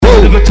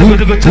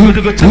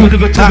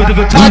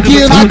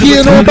aqui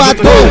no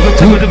BATO,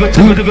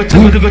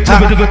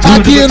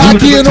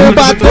 aqui no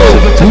BATO,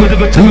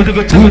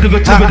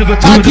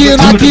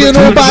 aqui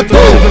no BATO.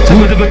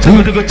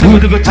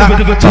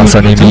 Passa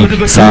em mim,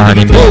 sarra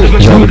em mim,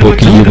 joga um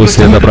pouquinho,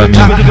 você dá pra mim.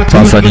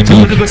 Passa em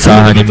mim,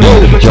 sarra em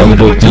mim, joga um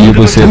pouquinho,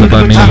 você dá pra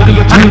mim.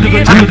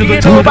 Aqui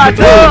no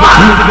BATO,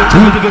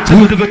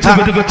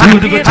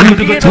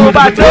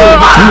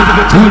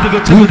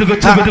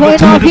 Foi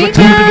novinha,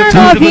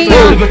 novinha,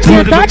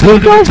 senta aqui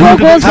que eu vou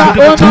gozar. Ô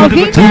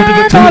novinha,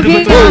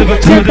 novinha,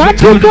 senta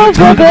aqui que eu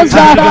vou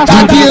gozar.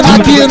 Aqui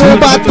no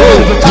BATO,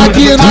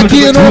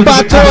 aqui no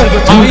BATO.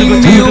 Ai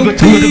meu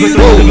piru,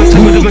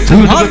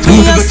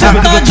 novinha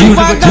senta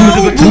devagar o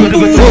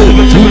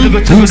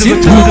bumbum. Se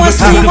não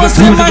assim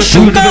você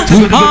machuca. Ai,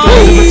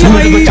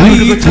 ai, ai, ai,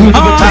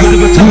 ai,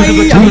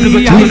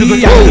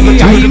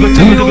 ai, ai, meu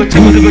piru.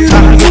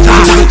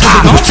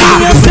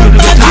 Novinha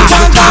senta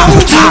devagar o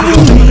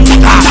bumbum.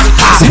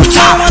 Se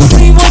não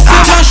assim você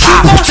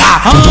machuca.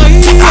 Ai,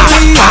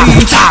 ai, ai,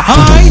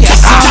 ai,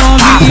 essa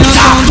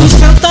novinha quando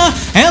senta,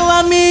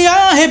 ela me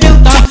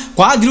arrebenta.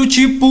 Quadril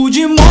tipo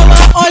de mola,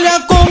 olha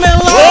como ela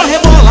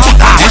rebola.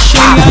 É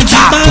cheia de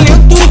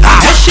talento,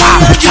 é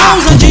cheia de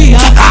ousadia.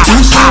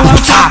 Cursou a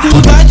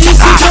faculdade, se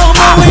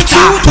formou em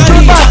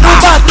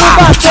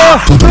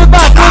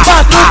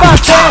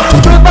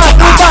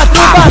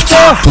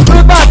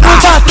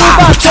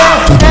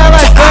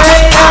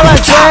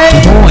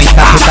putaria.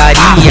 muita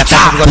putaria,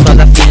 peça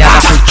gostosa filha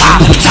da putinha.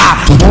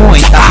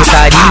 Muita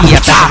putaria,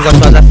 peça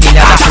gostosa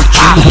filha da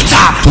putinha.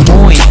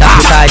 Muita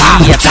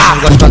putaria, peça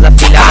gostosa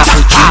filha da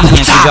putinha.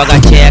 Que joga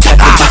tcheca, que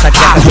passa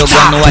tcheca,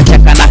 jogando a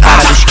tcheca na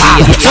cara dos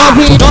cria.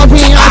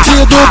 Novinha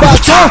aqui do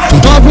BATO,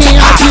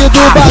 novinha aqui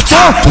do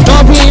BATO,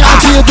 novinha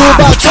aqui do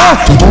BATO.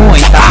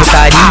 Muita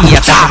putaria,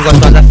 peça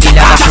gostosa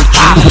filha da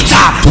putinha.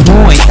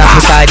 Muita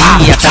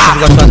putaria, peça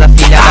gostosa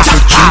filha da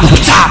putinha.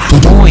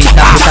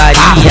 Muita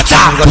putaria, peça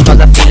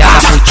gostosa filha da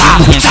putinha.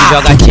 Que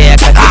joga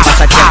tcheca, que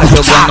passa tcheca,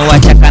 jogando a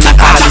tcheca na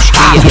cara dos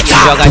cria. Que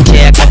joga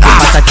tcheca, que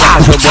passa tcheca,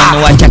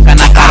 jogando a tcheca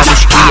na cara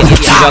dos cria. Que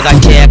joga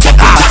tcheca, que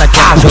passa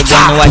tcheca,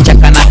 jogando a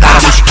tcheca na cara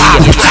dos cria.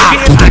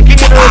 Aqui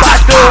no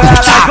BATO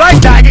ela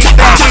gosta de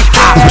pega,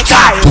 esfrega.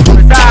 Eu vou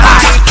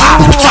sarrar em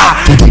tua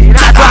e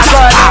na tua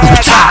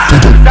colega.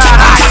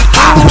 Sarrar em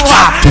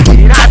tua e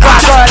na tua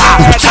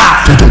colega.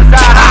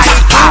 Sarrar em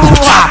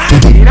tua e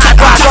na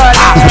tua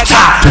colega.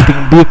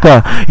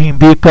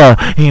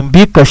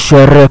 Embica,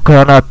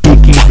 xereca na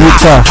pique.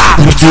 Embica,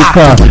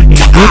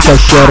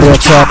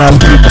 xereca na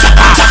pique.